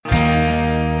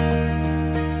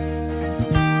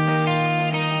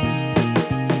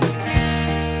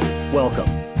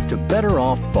Better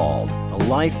Off Bald, A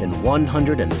Life in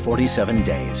 147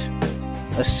 Days.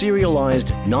 A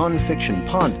serialized non-fiction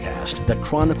podcast that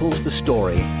chronicles the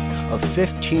story of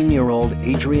 15-year-old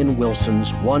Adrienne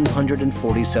Wilson's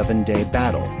 147-day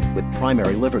battle with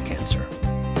primary liver cancer.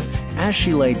 As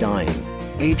she lay dying,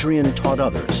 Adrienne taught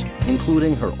others,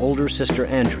 including her older sister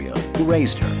Andrea, who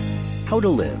raised her, how to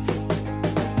live.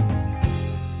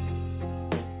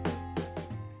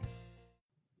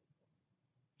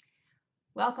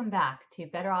 Welcome back to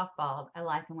Better Off Bald, A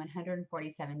Life in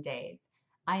 147 Days.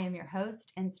 I am your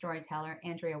host and storyteller,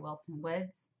 Andrea Wilson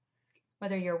Woods.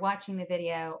 Whether you're watching the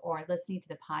video or listening to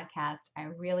the podcast, I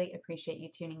really appreciate you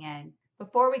tuning in.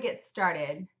 Before we get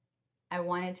started, I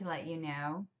wanted to let you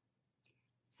know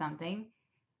something.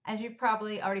 As you've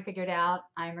probably already figured out,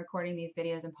 I'm recording these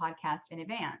videos and podcasts in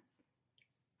advance.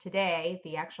 Today,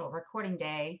 the actual recording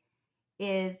day,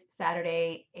 is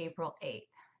Saturday, April 8th.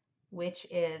 Which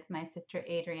is my sister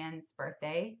Adrienne's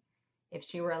birthday. If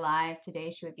she were alive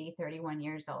today, she would be 31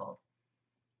 years old.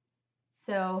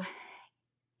 So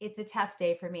it's a tough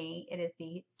day for me. It is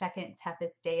the second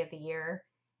toughest day of the year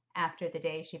after the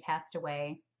day she passed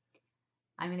away.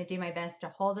 I'm going to do my best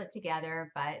to hold it together,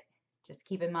 but just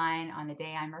keep in mind on the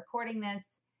day I'm recording this,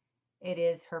 it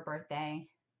is her birthday,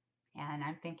 and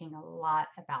I'm thinking a lot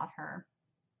about her.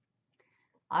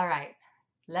 All right,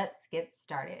 let's get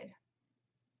started.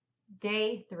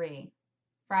 Day 3,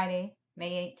 Friday,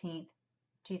 May 18th,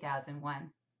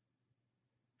 2001.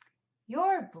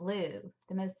 You're blue,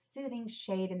 the most soothing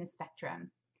shade in the spectrum,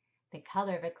 the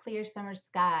color of a clear summer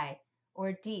sky or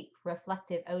a deep,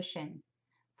 reflective ocean.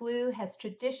 Blue has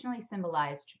traditionally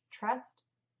symbolized trust,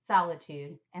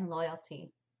 solitude, and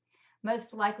loyalty.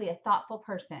 Most likely a thoughtful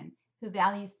person who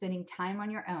values spending time on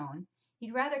your own,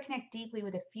 you'd rather connect deeply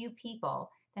with a few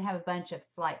people than have a bunch of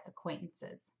slight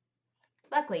acquaintances.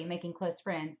 Luckily, making close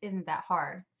friends isn't that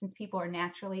hard, since people are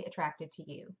naturally attracted to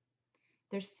you.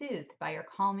 They're soothed by your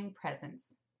calming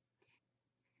presence.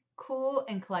 Cool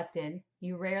and collected,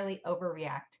 you rarely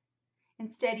overreact.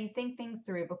 Instead, you think things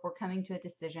through before coming to a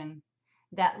decision.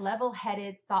 That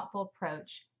level-headed, thoughtful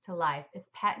approach to life is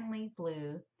patently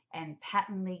blue and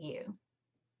patently you.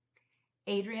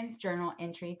 Adrienne's journal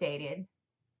entry dated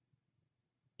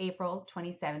April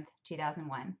 27th,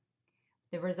 2001.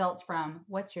 The results from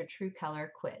What's Your True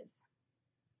Color quiz.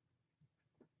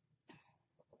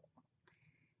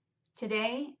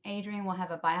 Today, Adrienne will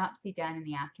have a biopsy done in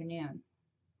the afternoon.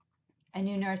 A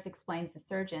new nurse explains the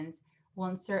surgeons will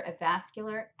insert a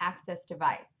vascular access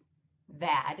device,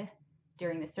 VAD,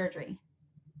 during the surgery.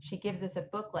 She gives us a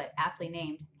booklet aptly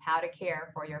named How to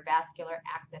Care for Your Vascular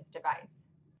Access Device.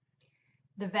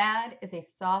 The VAD is a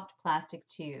soft plastic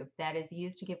tube that is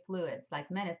used to give fluids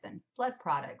like medicine, blood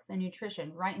products, and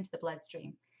nutrition right into the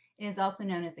bloodstream. It is also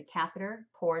known as a catheter,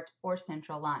 port, or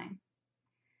central line.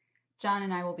 John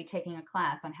and I will be taking a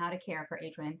class on how to care for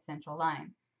Adrienne's central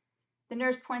line. The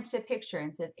nurse points to a picture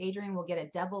and says Adrienne will get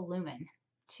a double lumen,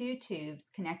 2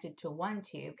 tubes connected to 1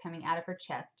 tube coming out of her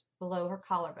chest below her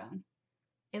collarbone.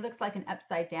 It looks like an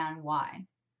upside-down Y.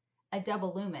 A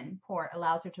double lumen port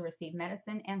allows her to receive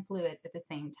medicine and fluids at the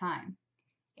same time.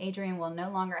 Adrienne will no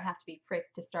longer have to be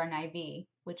pricked to start an IV,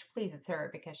 which pleases her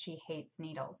because she hates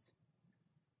needles.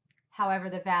 However,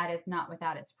 the VAD is not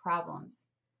without its problems.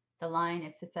 The line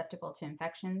is susceptible to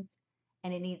infections,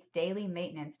 and it needs daily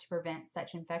maintenance to prevent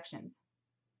such infections.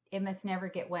 It must never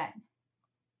get wet.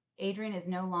 Adrienne is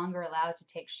no longer allowed to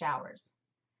take showers.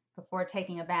 Before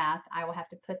taking a bath, I will have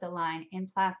to put the line in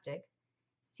plastic,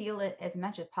 seal it as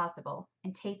much as possible,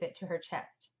 and tape it to her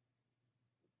chest.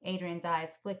 Adrienne's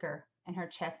eyes flicker and her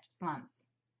chest slumps.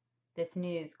 This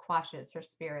news quashes her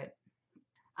spirit.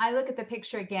 I look at the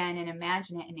picture again and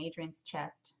imagine it in Adrienne's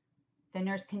chest. The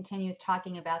nurse continues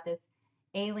talking about this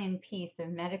alien piece of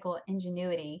medical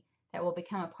ingenuity that will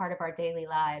become a part of our daily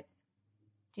lives.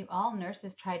 Do all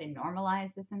nurses try to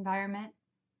normalize this environment?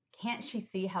 Can't she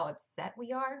see how upset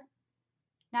we are?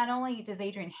 Not only does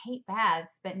Adrienne hate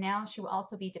baths, but now she will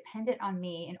also be dependent on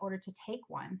me in order to take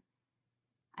one.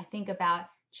 I think about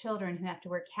children who have to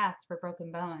wear casts for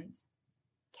broken bones.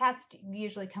 Casts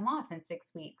usually come off in 6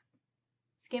 weeks.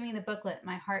 Skimming the booklet,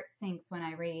 my heart sinks when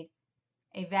I read,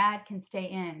 a VAD can stay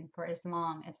in for as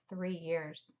long as 3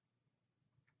 years.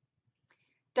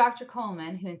 Dr.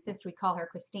 Coleman, who insists we call her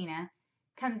Christina,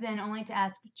 comes in only to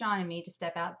ask John and me to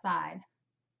step outside.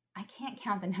 I can't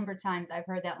count the number of times I've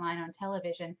heard that line on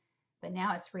television, but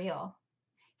now it's real.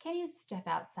 Can you step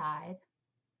outside?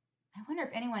 I wonder if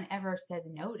anyone ever says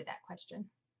no to that question.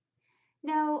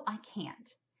 No, I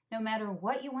can't. No matter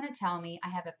what you want to tell me, I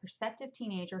have a perceptive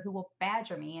teenager who will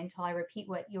badger me until I repeat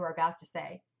what you are about to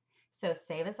say. So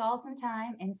save us all some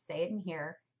time and say it in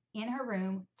here. in her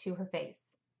room to her face.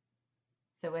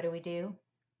 So what do?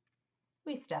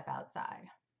 We step outside.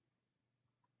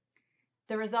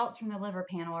 The results from the liver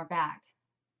panel are back.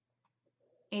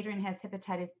 Adrian has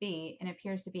hepatitis B and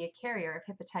appears to be a carrier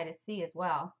of hepatitis C as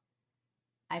well.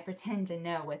 I pretend to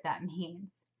know what that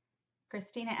means.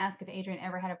 Christina asked if Adrian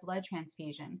ever had a blood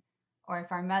transfusion or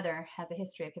if our mother has a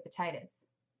history of hepatitis.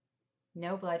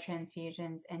 No blood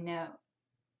transfusions and no...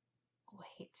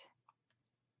 Wait.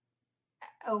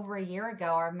 Over a year ago,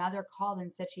 our mother called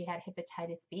and said she had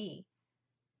hepatitis B.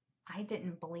 I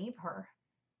didn't believe her.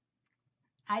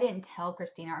 I didn't tell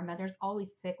Christina our mother's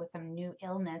always sick with some new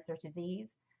illness or disease.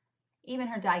 Even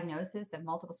her diagnosis of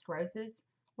multiple sclerosis,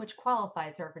 which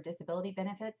qualifies her for disability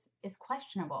benefits, is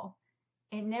questionable.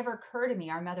 It never occurred to me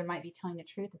our mother might be telling the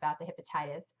truth about the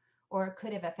hepatitis, or it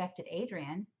could have affected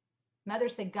Adrian. Mother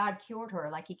said God cured her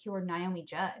like he cured Naomi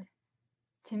Judd.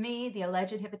 To me, the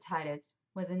alleged hepatitis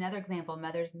was another example of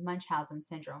Mother's Munchausen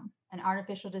syndrome, an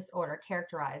artificial disorder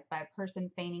characterized by a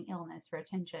person feigning illness for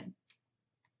attention.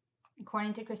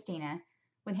 According to Christina,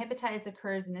 when hepatitis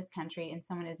occurs in this country in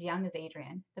someone as young as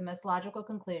Adrian, the most logical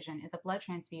conclusion is a blood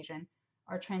transfusion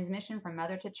or transmission from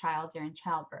mother to child during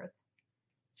childbirth.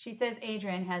 She says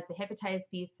Adrian has the hepatitis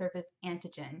B surface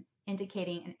antigen,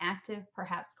 indicating an active,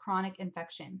 perhaps chronic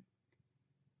infection.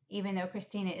 Even though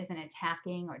Christina isn't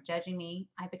attacking or judging me,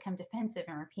 I become defensive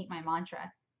and repeat my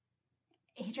mantra.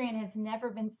 Adrian has never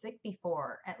been sick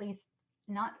before, at least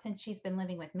not since she's been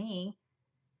living with me.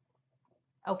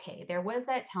 Okay, there was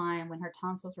that time when her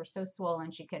tonsils were so swollen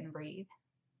she couldn't breathe.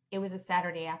 It was a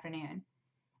Saturday afternoon.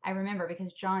 I remember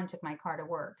because John took my car to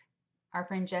work. Our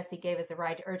friend Jessie gave us a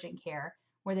ride to urgent care,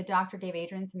 where the doctor gave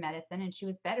Adrian some medicine and she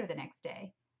was better the next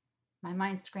day. My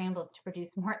mind scrambles to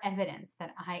produce more evidence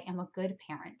that I am a good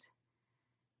parent.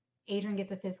 Adrian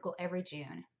gets a physical every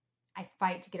June. I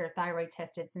fight to get her thyroid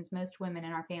tested since most women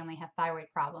in our family have thyroid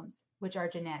problems, which are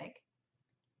genetic.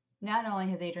 Not only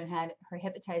has Adrian had her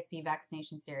hepatitis B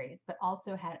vaccination series, but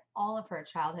also had all of her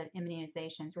childhood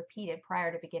immunizations repeated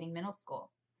prior to beginning middle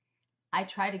school. I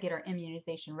tried to get her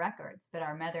immunization records, but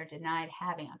our mother denied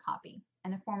having a copy,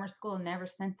 and the former school never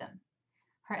sent them.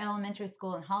 Her elementary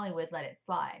school in Hollywood let it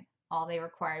slide. All they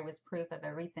required was proof of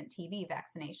a recent TB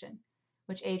vaccination,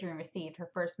 which Adrian received her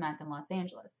first month in Los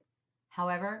Angeles.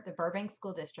 However, the Burbank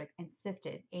School District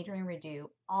insisted Adrian redo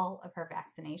all of her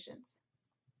vaccinations.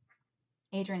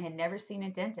 Adrian had never seen a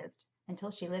dentist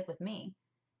until she lived with me.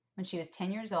 When she was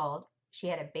 10 years old, she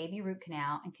had a baby root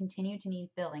canal and continued to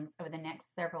need fillings over the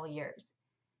next several years.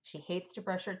 She hates to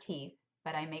brush her teeth,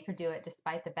 but I make her do it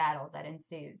despite the battle that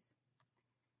ensues.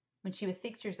 When she was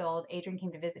 6 years old, Adrian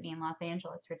came to visit me in Los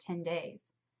Angeles for 10 days.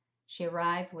 She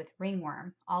arrived with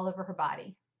ringworm all over her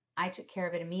body. I took care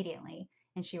of it immediately,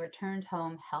 and she returned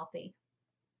home healthy.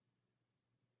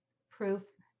 Proof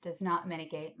does not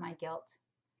mitigate my guilt.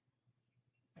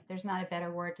 There's not a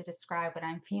better word to describe what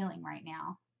I'm feeling right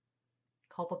now.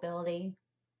 Culpability,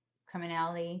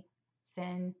 criminality,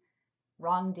 sin,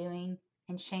 wrongdoing,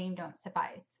 and shame don't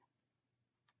suffice.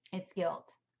 It's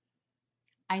guilt.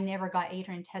 I never got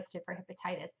Adrian tested for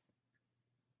hepatitis.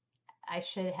 I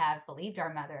should have believed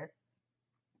our mother.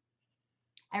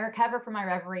 I recover from my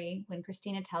reverie when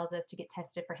Christina tells us to get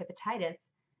tested for hepatitis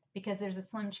because there's a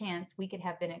slim chance we could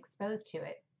have been exposed to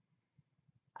it.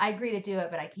 I agree to do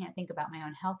it, but I can't think about my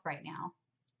own health right now.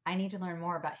 I need to learn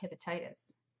more about hepatitis.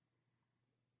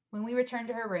 When we return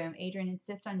to her room, Adrian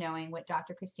insists on knowing what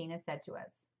Dr. Christina said to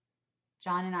us.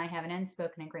 John and I have an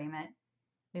unspoken agreement.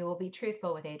 We will be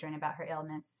truthful with Adrian about her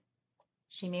illness.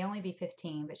 She may only be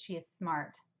 15, but she is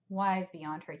smart, wise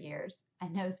beyond her years,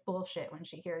 and knows bullshit when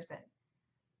she hears it.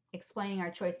 Explaining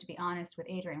our choice to be honest with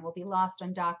Adrian will be lost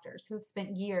on doctors who have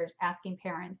spent years asking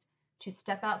parents to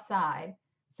step outside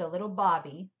so little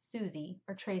Bobby, Susie,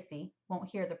 or Tracy won't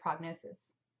hear the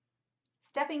prognosis.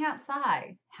 Stepping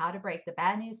outside, how to break the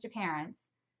bad news to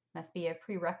parents, must be a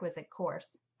prerequisite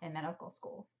course in medical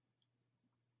school.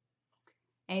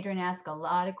 Adrian asked a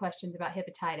lot of questions about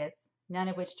hepatitis, none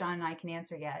of which John and I can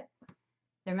answer yet.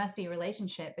 There must be a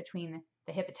relationship between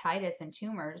the hepatitis and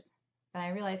tumors, but I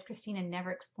realized Christina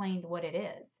never explained what it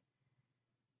is.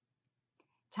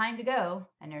 Time to go,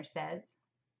 a nurse says.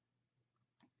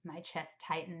 My chest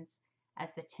tightens as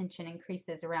the tension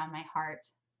increases around my heart.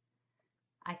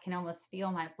 I can almost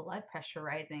feel my blood pressure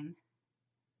rising.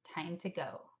 Time to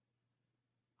go.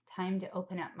 Time to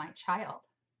open up my child.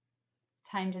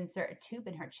 Time to insert a tube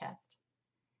in her chest.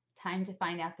 Time to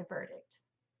find out the verdict.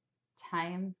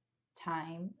 Time.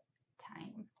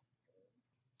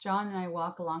 John and I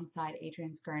walk alongside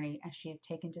Adrian's gurney as she is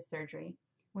taken to surgery,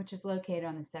 which is located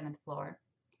on the 7th floor.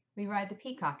 We ride the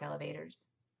Peacock elevators.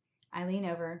 I lean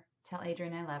over Tell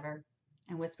Adrian I love her,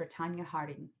 and whisper Tanya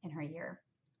Harding in her ear,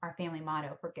 our family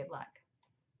motto for good luck.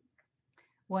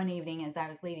 One evening, as I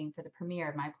was leaving for the premiere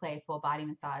of my play Full Body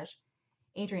Massage,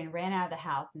 Adrian ran out of the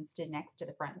house and stood next to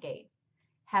the front gate.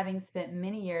 Having spent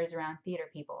many years around theater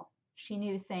people, she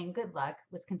knew saying good luck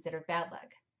was considered bad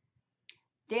luck.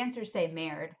 Dancers say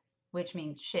merde, which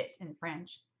means shit in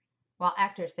French, while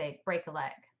actors say break a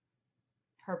leg.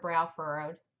 Her brow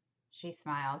furrowed. She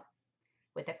smiled.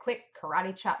 With a quick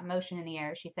karate chop motion in the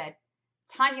air, she said,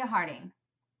 Tanya Harding.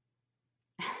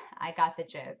 I got the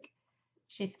joke.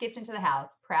 She skipped into the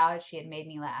house, proud she had made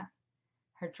me laugh.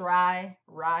 Her dry,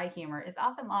 wry humor is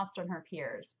often lost on her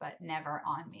peers, but never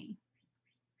on me.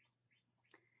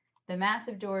 The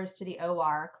massive doors to the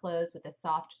OR close with a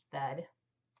soft thud.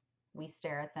 We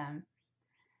stare at them.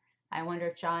 I wonder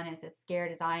if John is as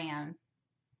scared as I am.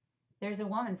 There's a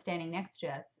woman standing next to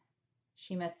us.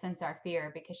 She must sense our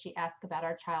fear because she asked about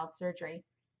our child's surgery.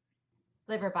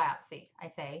 Liver biopsy, I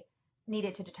say,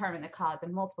 needed to determine the cause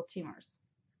of multiple tumors.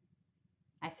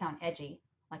 I sound edgy,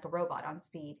 like a robot on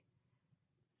speed.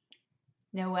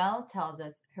 Noelle tells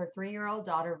us her 3-year-old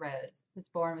daughter Rose was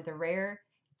born with a rare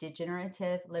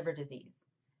degenerative liver disease.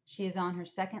 She is on her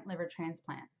second liver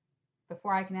transplant.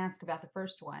 Before I can ask about the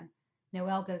first one,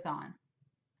 Noelle goes on.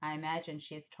 I imagine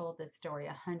she has told this story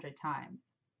 100 times.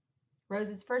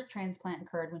 Rose's first transplant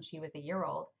occurred when she was a year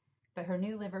old, but her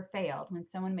new liver failed when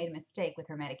someone made a mistake with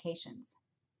her medications.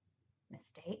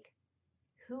 Mistake?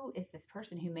 Who is this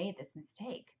person who made this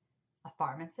mistake? A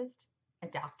pharmacist? A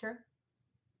doctor?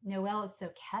 Noelle is so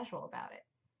casual about it.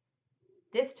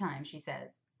 This time, she says,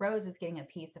 Rose is getting a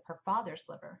piece of her father's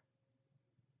liver.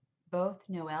 Both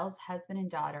Noelle's husband and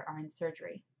daughter are in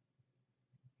surgery.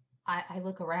 I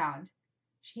look around.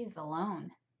 She is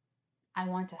alone. I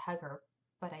want to hug her,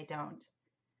 but I don't.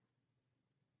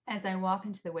 As I walk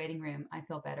into the waiting room, I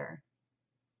feel better.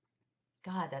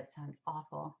 God, that sounds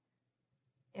awful.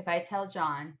 If I tell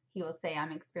John, he will say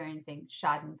I'm experiencing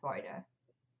schadenfreude.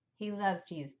 He loves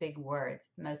to use big words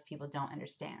most people don't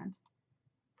understand.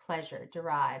 Pleasure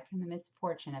derived from the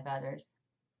misfortune of others.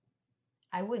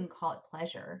 I wouldn't call it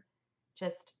pleasure,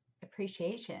 just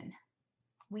appreciation.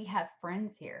 We have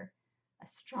friends here, a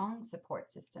strong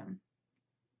support system.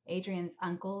 Adrian's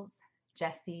uncles,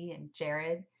 Jesse and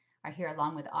Jared, are here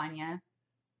along with Anya.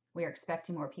 We are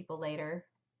expecting more people later.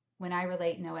 When I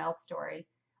relate Noelle's story,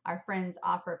 our friends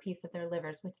offer a piece of their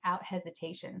livers without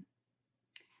hesitation.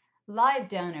 Live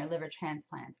donor liver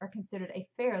transplants are considered a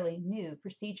fairly new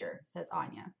procedure, says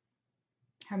Anya.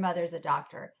 Her mother's a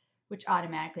doctor, which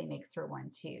automatically makes her one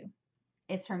too.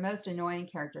 It's her most annoying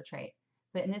character trait,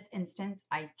 but in this instance,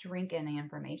 I drink in the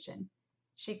information.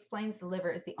 She explains the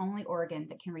liver is the only organ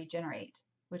that can regenerate,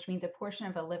 which means a portion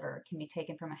of a liver can be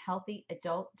taken from a healthy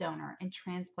adult donor and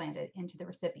transplanted into the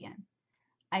recipient.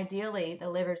 Ideally, the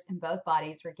livers in both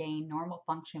bodies regain normal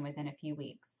function within a few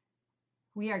weeks.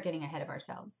 We are getting ahead of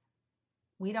ourselves.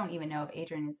 We don't even know if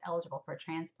Adrian is eligible for a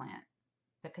transplant,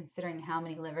 but considering how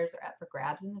many livers are up for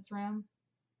grabs in this room,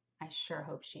 I sure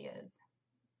hope she is.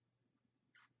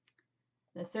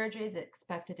 The surgery is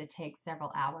expected to take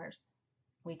several hours.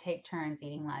 We take turns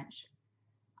eating lunch.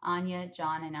 Anya,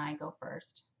 John, and I go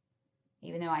first.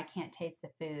 Even though I can't taste the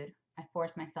food, I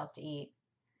force myself to eat.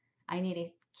 I need to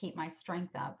keep my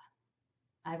strength up.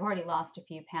 I've already lost a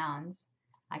few pounds.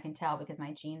 I can tell because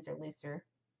my jeans are looser.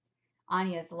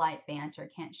 Anya's light banter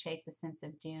can't shake the sense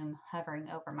of doom hovering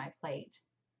over my plate.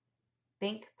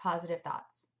 Think positive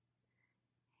thoughts.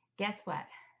 Guess what?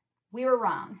 We were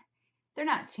wrong. They're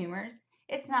not tumors.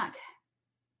 It's not...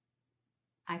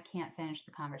 I can't finish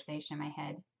the conversation in my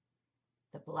head.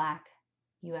 The black,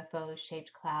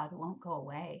 UFO-shaped cloud won't go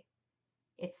away.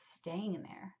 It's staying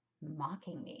there,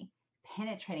 mocking me,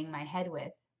 penetrating my head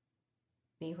with,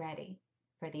 be ready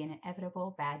for the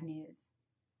inevitable bad news.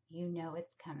 You know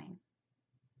it's coming.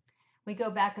 We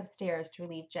go back upstairs to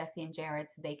relieve Jesse and Jared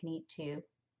so they can eat too.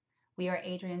 We are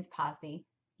Adrian's posse.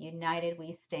 United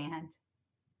we stand.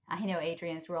 I know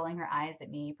Adrian is rolling her eyes at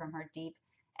me from her deep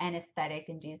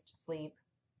anesthetic-induced sleep.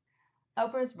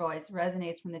 Oprah's voice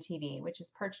resonates from the TV, which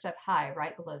is perched up high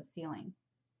right below the ceiling.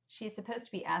 She is supposed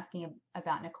to be asking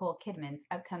about Nicole Kidman's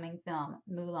upcoming film,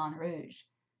 Moulin Rouge,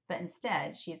 but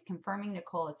instead she is confirming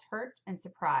Nicole is hurt and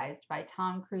surprised by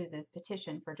Tom Cruise's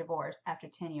petition for divorce after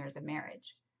 10 years of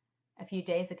marriage. A few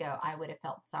days ago, I would have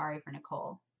felt sorry for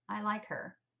Nicole. I like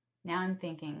her. Now I'm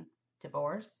thinking,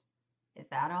 divorce? Is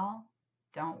that all?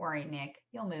 Don't worry, Nick.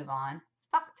 You'll move on.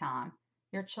 Fuck Tom.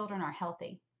 Your children are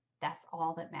healthy. That's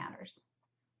all that matters.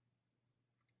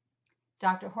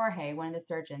 Dr. Jorge, one of the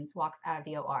surgeons, walks out of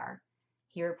the OR.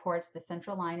 He reports the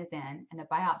central line is in and the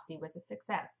biopsy was a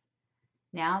success.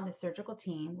 Now the surgical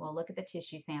team will look at the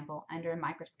tissue sample under a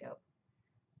microscope.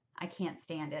 I can't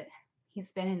stand it.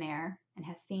 He's been in there and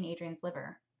has seen Adrian's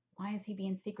liver. Why is he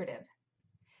being secretive?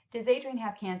 Does Adrian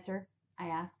have cancer? I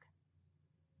ask.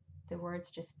 The words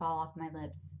just fall off my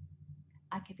lips.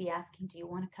 I could be asking, do you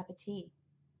want a cup of tea?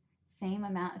 Same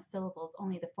amount of syllables,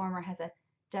 only the former has a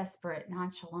desperate,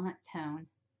 nonchalant tone.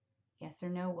 Yes or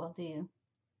no will do.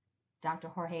 Dr.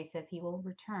 Jorge says he will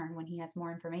return when he has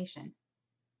more information.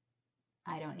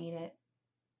 I don't need it.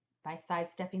 By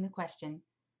sidestepping the question,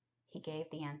 he gave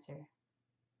the answer.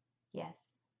 Yes.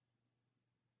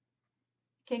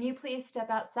 Can you please step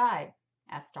outside?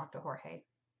 Asked Dr. Jorge.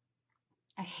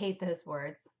 I hate those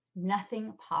words.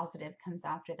 Nothing positive comes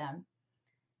after them.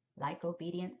 Like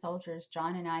obedient soldiers,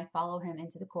 John and I follow him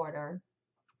into the corridor.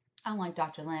 Unlike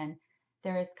Dr. Lin,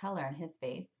 there is color in his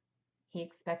face. He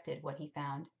expected what he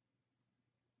found.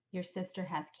 Your sister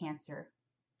has cancer.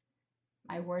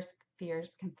 My worst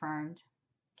fears confirmed.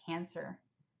 Cancer.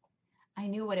 I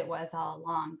knew what it was all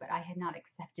along, but I had not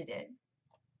accepted it.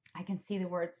 I can see the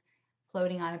words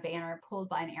floating on a banner, pulled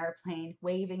by an airplane,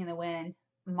 waving in the wind,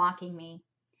 mocking me.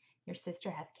 Your sister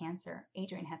has cancer.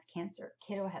 Adrian has cancer.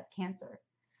 Kiddo has cancer.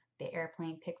 The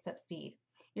airplane picks up speed.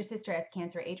 Your sister has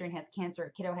cancer. Adrian has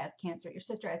cancer. Kiddo has cancer. Your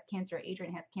sister has cancer.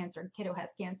 Adrian has cancer. Kiddo has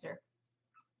cancer.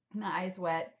 My eyes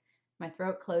wet. My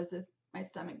throat closes. My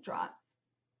stomach drops.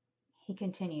 He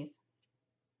continues.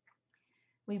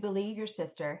 We believe your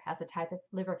sister has a type of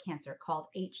liver cancer called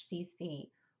HCC,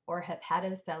 or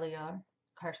hepatocellular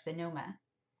carcinoma.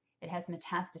 It has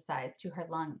metastasized to her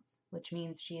lungs, which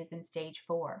means she is in stage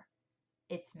 4.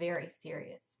 It's very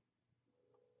serious.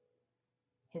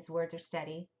 His words are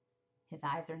steady. His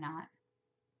eyes are not.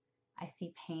 I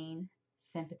see pain,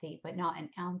 sympathy, but not an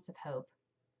ounce of hope.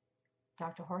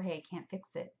 Dr. Jorge can't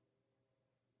fix it.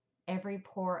 Every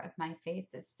pore of my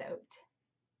face is soaked.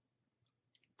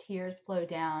 Tears flow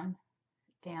down,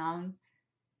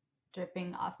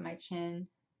 dripping off my chin,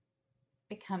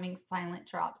 becoming silent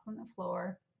drops on the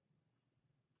floor.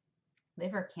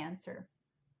 Liver cancer.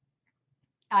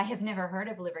 I have never heard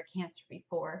of liver cancer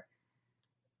before.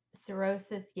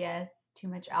 Cirrhosis, yes. Too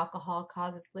much alcohol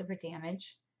causes liver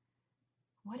damage.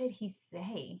 What did he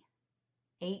say?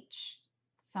 H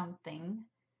something.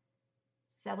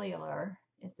 Cellular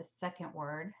is the second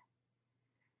word.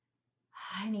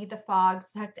 I need the fog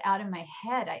sucked out of my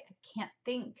head. I can't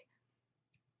think.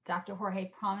 Dr. Jorge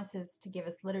promises to give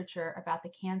us literature about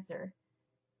the cancer.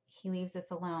 He leaves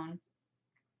us alone.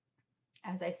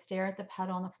 As I stare at the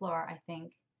puddle on the floor, I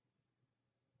think,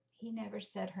 he never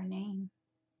said her name.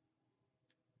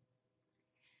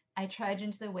 I trudge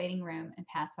into the waiting room and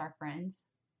pass our friends.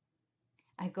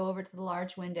 I go over to the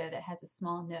large window that has a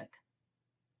small nook.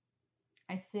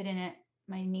 I sit in it,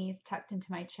 my knees tucked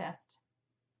into my chest.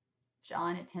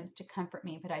 John attempts to comfort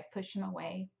me, but I push him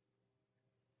away.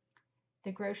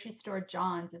 The grocery store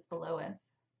John's is below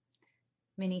us.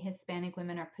 Many Hispanic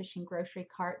women are pushing grocery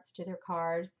carts to their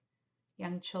cars,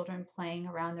 young children playing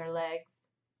around their legs.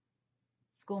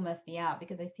 School must be out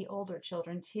because I see older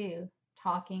children too,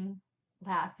 talking,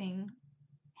 laughing,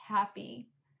 happy.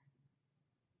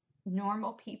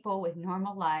 Normal people with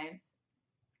normal lives.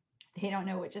 They don't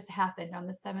know what just happened on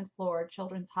the 7th floor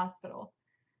Children's Hospital.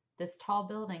 This tall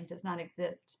building does not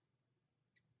exist.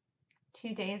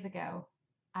 2 days ago,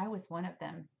 I was one of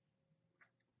them.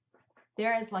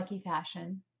 There is Lucky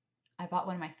Fashion. I bought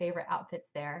one of my favorite outfits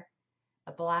there.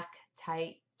 A black,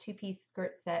 tight, 2-piece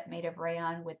skirt set made of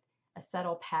rayon with a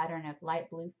subtle pattern of light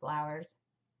blue flowers.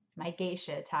 My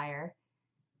geisha attire.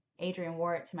 Adrian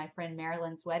wore it to my friend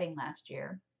Marilyn's wedding last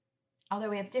year. Although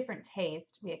we have different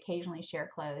tastes, we occasionally share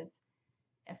clothes.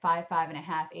 At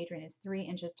 5'5.5", Adrian is 3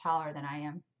 inches taller than I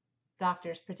am.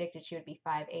 Doctors predicted she would be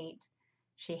 5'8".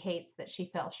 She hates that she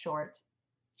fell short.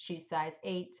 She's size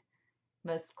 8,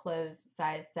 most clothes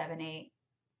size 7'8",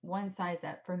 one size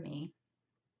up for me.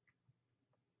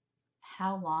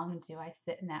 How long do I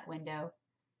sit in that window?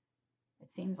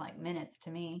 It seems like minutes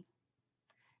to me.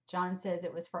 John says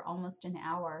it was for almost an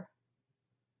hour.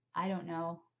 I don't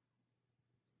know.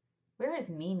 Where is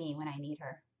Mimi when I need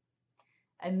her?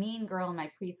 A mean girl in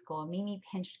my preschool. Mimi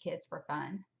pinched kids for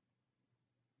fun.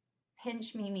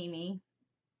 Pinch me, Mimi.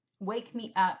 Wake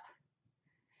me up.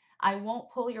 I won't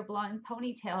pull your blonde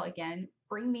ponytail again.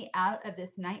 Bring me out of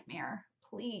this nightmare,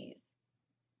 please.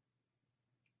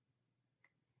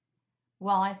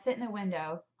 While I sit in the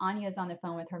window, Anya is on the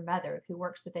phone with her mother, who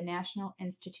works at the National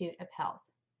Institute of Health,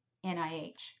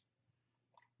 NIH.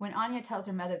 When Anya tells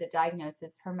her mother the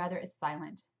diagnosis, her mother is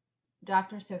silent.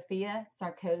 Dr. Sophia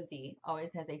Sarkozy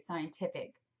always has a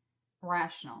scientific,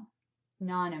 rational,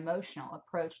 non-emotional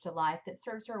approach to life that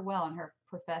serves her well in her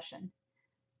profession.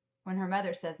 When her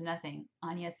mother says nothing,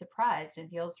 Anya is surprised and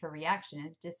feels her reaction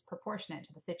is disproportionate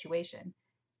to the situation.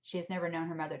 She has never known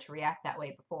her mother to react that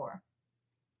way before.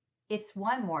 It's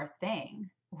one more thing,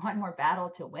 one more battle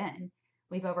to win.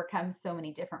 We've overcome so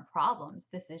many different problems.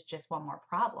 This is just one more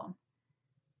problem.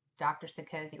 Dr.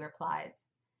 Sikosi replies,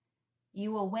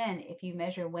 you will win if you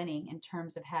measure winning in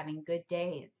terms of having good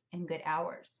days and good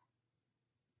hours.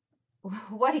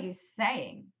 What are you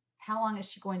saying? How long is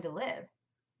she going to live?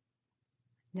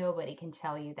 Nobody can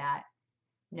tell you that.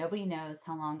 Nobody knows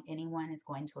how long anyone is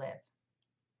going to live.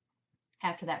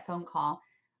 After that phone call,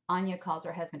 Anya calls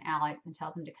her husband Alex and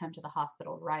tells him to come to the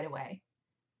hospital right away.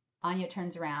 Anya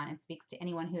turns around and speaks to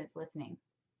anyone who is listening.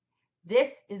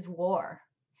 This is war,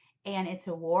 and it's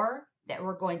a war that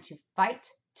we're going to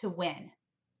fight to win.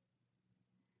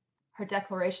 Her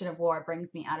declaration of war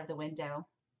brings me out of the window.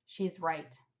 She's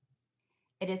right.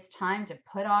 It is time to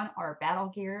put on our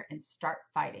battle gear and start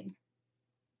fighting.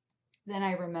 Then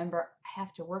I remember I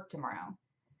have to work tomorrow.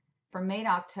 From May to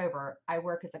October, I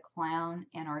work as a clown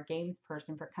and our games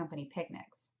person for company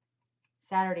picnics.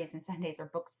 Saturdays and Sundays are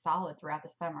booked solid throughout the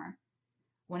summer.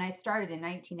 When I started in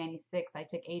 1996, I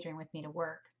took Adrienne with me to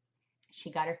work.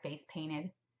 She got her face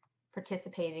painted,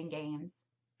 participated in games,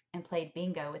 and played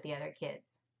bingo with the other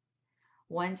kids.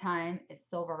 One time at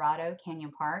Silverado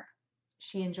Canyon Park,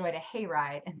 she enjoyed a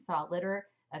hayride and saw a litter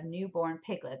of newborn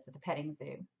piglets at the petting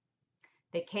zoo.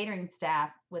 The catering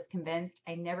staff was convinced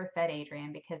I never fed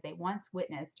Adrienne because they once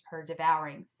witnessed her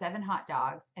devouring 7 hot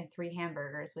dogs and 3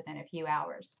 hamburgers within a few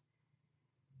hours.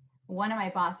 One of my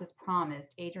bosses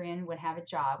promised Adrienne would have a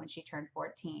job when she turned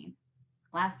 14.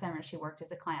 Last summer, she worked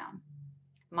as a clown.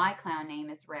 My clown name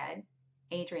is Red.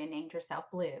 Adrienne named herself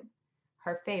Blue,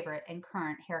 her favorite and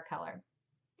current hair color.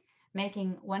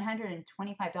 Making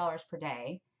 $125 per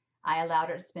day, I allowed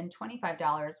her to spend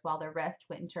 $25 while the rest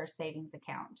went into her savings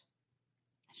account.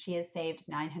 She has saved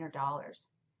 $900.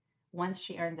 Once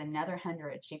she earns another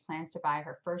 $100, she plans to buy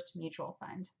her first mutual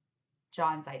fund.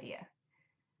 John's idea.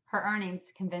 Her earnings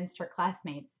convinced her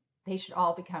classmates they should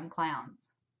all become clowns.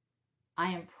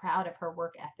 I am proud of her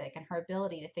work ethic and her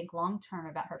ability to think long-term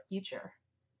about her future.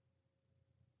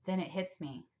 Then it hits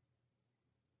me.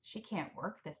 She can't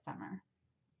work this summer.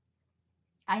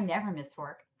 I never miss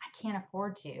work. I can't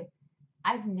afford to.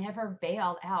 I've never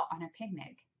bailed out on a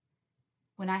picnic.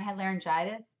 When I had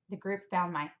laryngitis, the group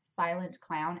found my silent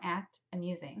clown act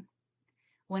amusing.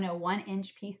 When a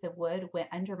 1-inch piece of wood went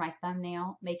under my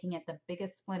thumbnail, making it the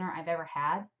biggest splinter I've ever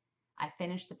had, I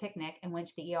finished the picnic and went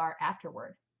to the ER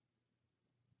afterward.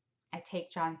 I take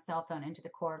John's cell phone into the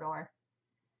corridor.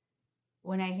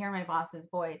 When I hear my boss's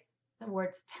voice, the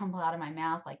words tumble out of my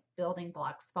mouth like building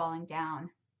blocks falling down,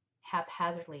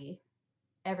 haphazardly,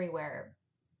 everywhere.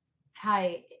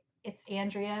 Hi, it's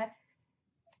Andrea.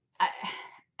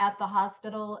 At the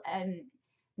hospital, and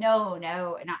no,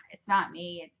 it's not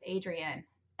me. It's Adrienne.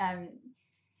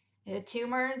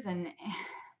 Tumors and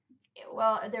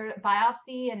their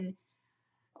biopsy and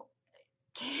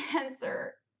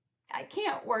cancer. I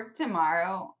can't work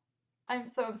tomorrow. I'm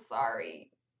so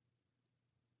sorry.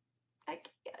 I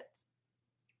can't.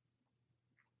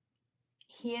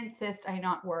 He insists I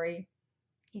not worry.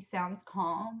 He sounds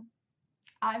calm.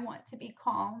 I want to be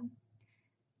calm.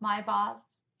 My boss,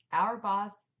 our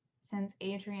boss, sends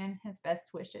Adrienne his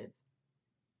best wishes.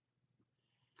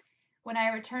 When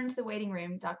I return to the waiting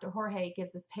room, Dr. Jorge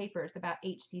gives us papers about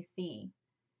HCC.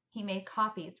 He made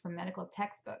copies from medical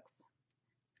textbooks.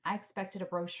 I expected a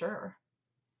brochure.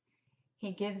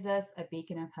 He gives us a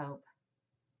beacon of hope.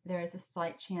 There is a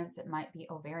slight chance it might be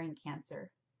ovarian cancer.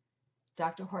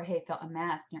 Dr. Jorge felt a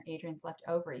mass near Adrienne's left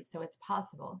ovary, so it's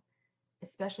possible,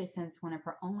 especially since one of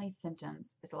her only symptoms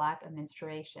is lack of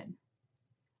menstruation.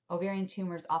 Ovarian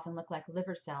tumors often look like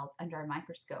liver cells under a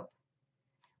microscope.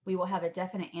 We will have a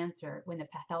definite answer when the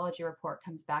pathology report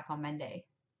comes back on Monday.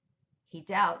 He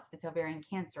doubts it's ovarian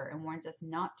cancer and warns us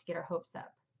not to get our hopes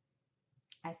up.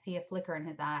 I see a flicker in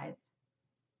his eyes.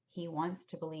 He wants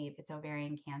to believe it's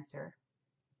ovarian cancer.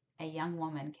 A young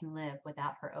woman can live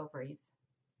without her ovaries.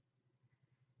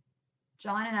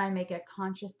 John and I make a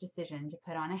conscious decision to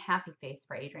put on a happy face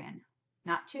for Adrienne.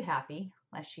 Not too happy,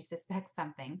 lest she suspects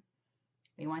something.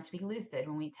 We want to be lucid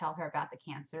when we tell her about the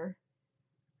cancer.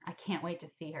 I can't wait to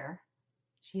see her.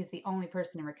 She is the only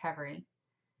person in recovery.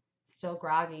 Still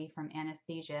groggy from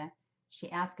anesthesia,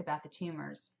 she asks about the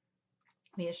tumors.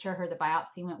 We assure her the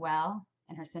biopsy went well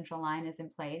and her central line is in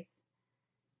place.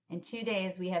 In 2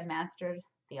 days, we have mastered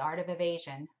the art of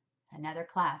evasion, another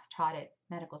class taught at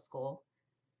medical school.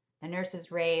 The nurses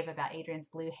rave about Adrienne's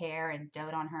blue hair and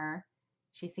dote on her.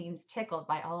 She seems tickled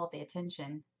by all of the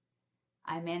attention.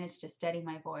 I manage to steady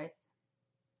my voice.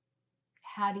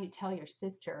 How do you tell your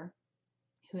sister,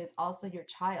 who is also your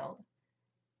child,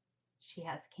 she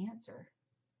has cancer?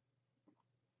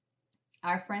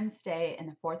 Our friends stay in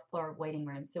the 4th floor waiting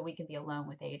room so we can be alone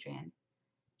with Adrian.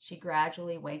 She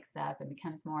gradually wakes up and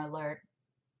becomes more alert.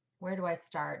 Where do I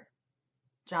start?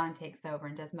 John takes over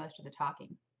and does most of the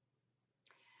talking.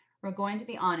 We're going to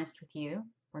be honest with you.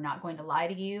 We're not going to lie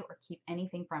to you or keep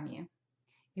anything from you.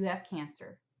 You have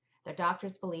cancer. The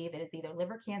doctors believe it is either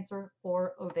liver cancer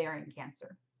or ovarian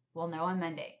cancer. We'll know on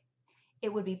Monday.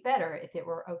 It would be better if it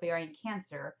were ovarian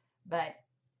cancer, but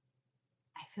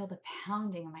I feel the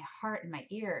pounding in my heart and my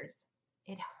ears.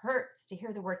 It hurts to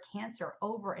hear the word cancer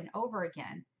over and over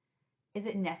again. Is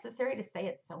it necessary to say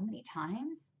it so many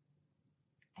times?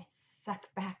 I suck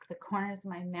back the corners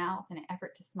of my mouth in an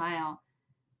effort to smile,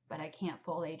 but I can't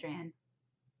fool Adrian.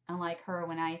 Unlike her,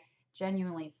 when I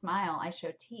genuinely smile, I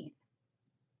show teeth.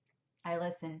 I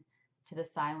listen to the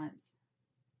silence.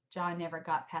 John never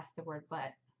got past the word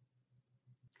but.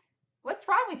 What's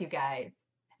wrong with you guys?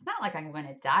 It's not like I'm going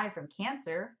to die from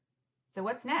cancer. So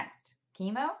what's next?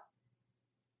 Chemo?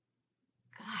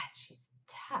 God, she's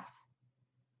tough.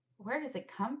 Where does it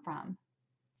come from?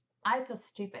 I feel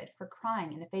stupid for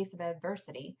crying in the face of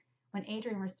adversity when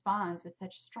Adrian responds with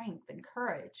such strength and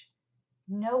courage.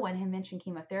 No one had mentioned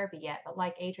chemotherapy yet, but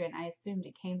like Adrian, I assumed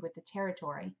it came with the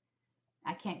territory.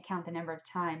 I can't count the number of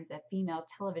times a female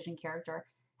television character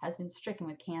has been stricken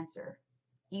with cancer.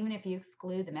 Even if you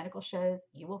exclude the medical shows,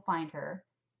 you will find her.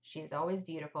 She is always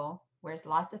beautiful, wears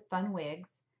lots of fun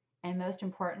wigs, and most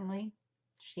importantly,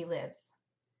 she lives.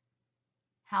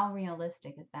 How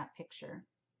realistic is that picture?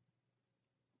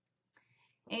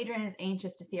 Adrian is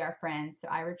anxious to see our friends, so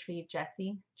I retrieve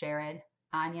Jesse, Jared,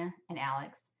 Anya, and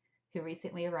Alex, who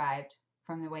recently arrived,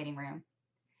 from the waiting room.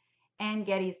 Ann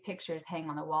Getty's pictures hang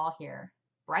on the wall here,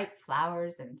 bright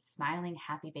flowers and smiling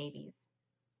happy babies.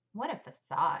 What a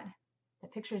facade. The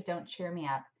pictures don't cheer me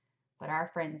up, but our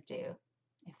friends do.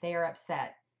 If they are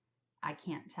upset, I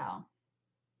can't tell.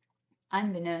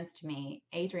 Unbeknownst to me,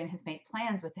 Adrian has made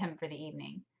plans with them for the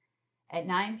evening. At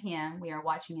 9 p.m., we are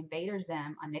watching Invader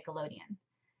Zim on Nickelodeon.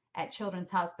 At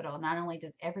Children's Hospital, not only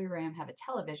does every room have a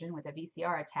television with a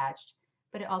VCR attached,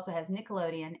 but it also has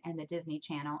Nickelodeon and the Disney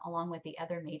Channel, along with the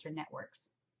other major networks.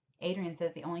 Adrian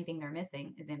says the only thing they're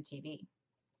missing is MTV.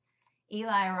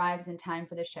 Eli arrives in time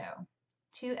for the show.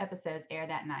 2 episodes air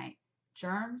that night,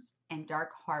 Germs and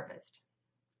Dark Harvest.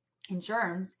 In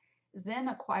Germs, Zim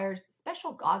acquires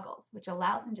special goggles, which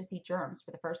allows him to see germs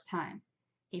for the first time.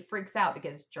 He freaks out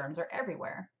because germs are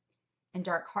everywhere. In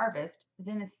Dark Harvest,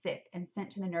 Zim is sick and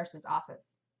sent to the nurse's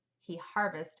office. He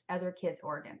harvests other kids'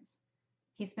 organs.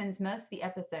 He spends most of the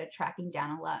episode tracking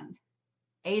down a lung.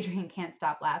 Adrian can't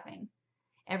stop laughing.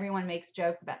 Everyone makes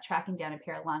jokes about tracking down a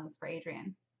pair of lungs for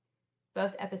Adrian.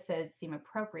 Both episodes seem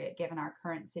appropriate given our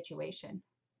current situation.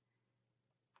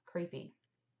 Creepy.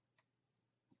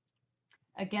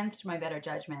 Against my better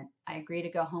judgment, I agree to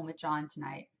go home with John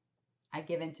tonight. I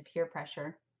give in to peer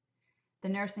pressure. The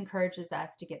nurse encourages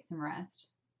us to get some rest.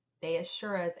 They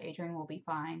assure us Adrian will be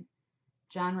fine.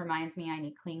 John reminds me I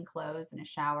need clean clothes and a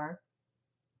shower.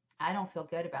 I don't feel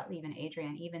good about leaving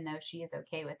Adrian, even though she is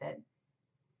okay with it.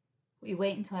 We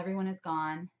wait until everyone is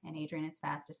gone and Adrian is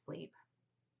fast asleep.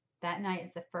 That night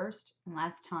is the first and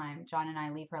last time John and I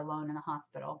leave her alone in the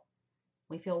hospital.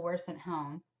 We feel worse at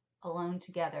home, alone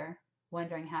together,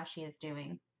 wondering how she is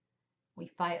doing.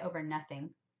 We fight over nothing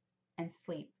and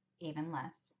sleep even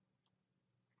less.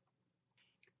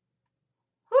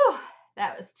 Whew,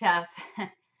 that was tough.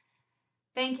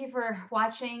 Thank you for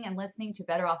watching and listening to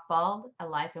Better Off Bald, A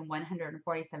Life in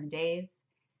 147 Days.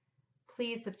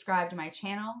 Please subscribe to my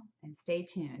channel and stay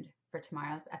tuned for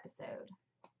tomorrow's episode.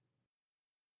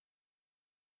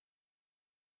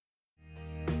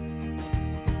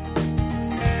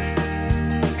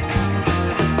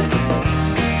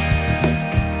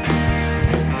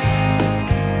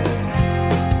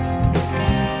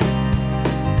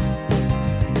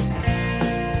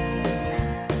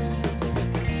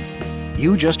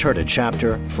 You just heard a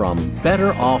chapter from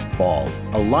Better Off Bald,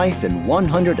 A Life in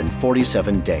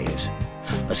 147 Days.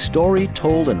 A story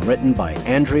told and written by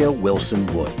Andrea Wilson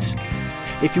Woods.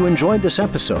 If you enjoyed this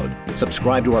episode,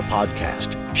 subscribe to our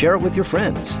podcast, share it with your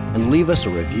friends, and leave us a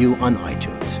review on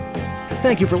iTunes.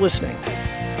 Thank you for listening.